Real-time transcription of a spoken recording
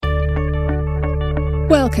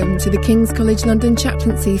Welcome to the King's College London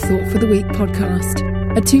Chaplaincy Thought for the Week podcast.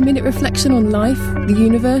 A 2-minute reflection on life, the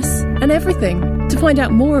universe, and everything. To find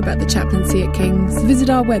out more about the chaplaincy at King's, visit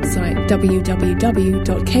our website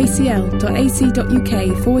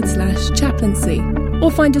www.kcl.ac.uk/chaplaincy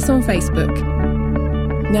or find us on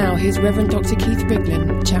Facebook. Now here's Reverend Dr. Keith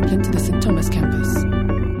Biglin, chaplain to the St Thomas campus.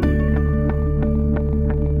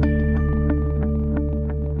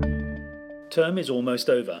 Term is almost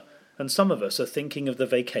over, and some of us are thinking of the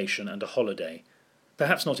vacation and a holiday.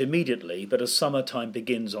 Perhaps not immediately, but as summer time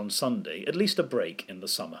begins on Sunday, at least a break in the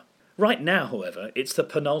summer. Right now, however, it's the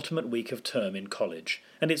penultimate week of term in college,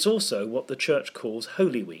 and it's also what the church calls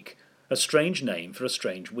Holy Week, a strange name for a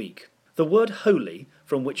strange week. The word holy,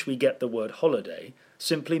 from which we get the word holiday,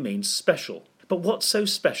 simply means special. But what's so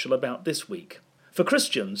special about this week? For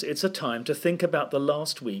Christians, it's a time to think about the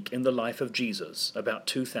last week in the life of Jesus, about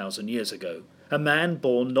 2,000 years ago. A man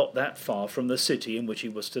born not that far from the city in which he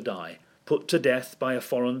was to die, put to death by a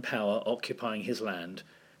foreign power occupying his land,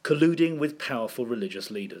 colluding with powerful religious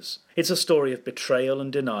leaders. It's a story of betrayal and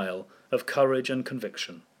denial, of courage and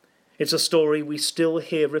conviction. It's a story we still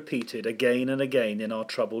hear repeated again and again in our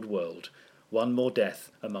troubled world. One more death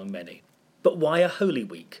among many. But why a Holy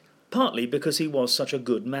Week? Partly because he was such a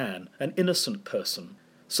good man, an innocent person,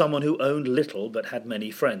 someone who owned little but had many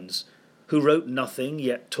friends, who wrote nothing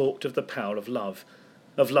yet talked of the power of love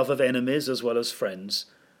of enemies as well as friends,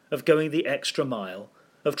 of going the extra mile,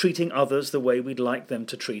 of treating others the way we'd like them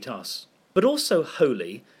to treat us. But also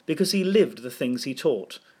holy because he lived the things he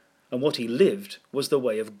taught, and what he lived was the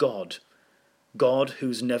way of God. God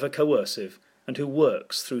who's never coercive and who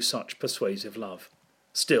works through such persuasive love.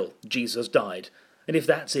 Still, Jesus died, and if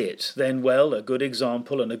that's it, then, well, a good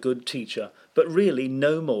example and a good teacher, but really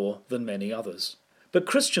no more than many others. But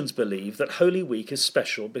Christians believe that Holy Week is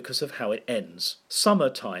special because of how it ends.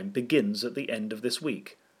 Summertime begins at the end of this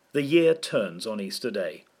week. The year turns on Easter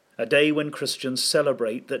Day, a day when Christians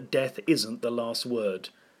celebrate that death isn't the last word,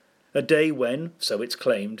 a day when, so it's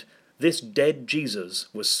claimed, this dead Jesus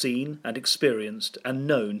was seen and experienced and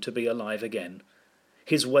known to be alive again,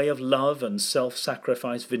 his way of love and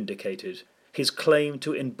self-sacrifice vindicated, his claim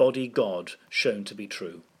to embody God shown to be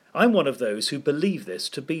true. I'm one of those who believe this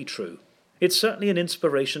to be true. It's certainly an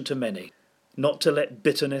inspiration to many, not to let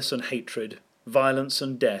bitterness and hatred, violence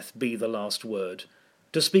and death be the last word,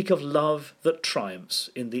 to speak of love that triumphs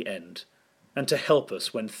in the end, and to help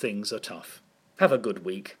us when things are tough. Have a good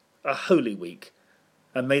week, a holy week,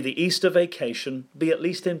 and may the Easter vacation be at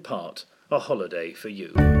least in part a holiday for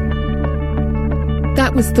you.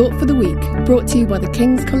 That was Thought for the Week, brought to you by the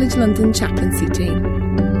King's College London chaplaincy team.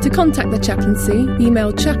 To contact the chaplaincy,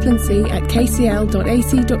 email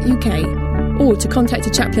chaplaincy@kcl.ac.uk, or to contact a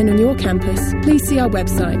chaplain on your campus, please see our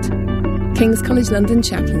website. King's College London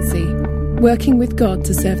Chaplaincy, working with God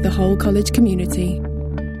to serve the whole college community.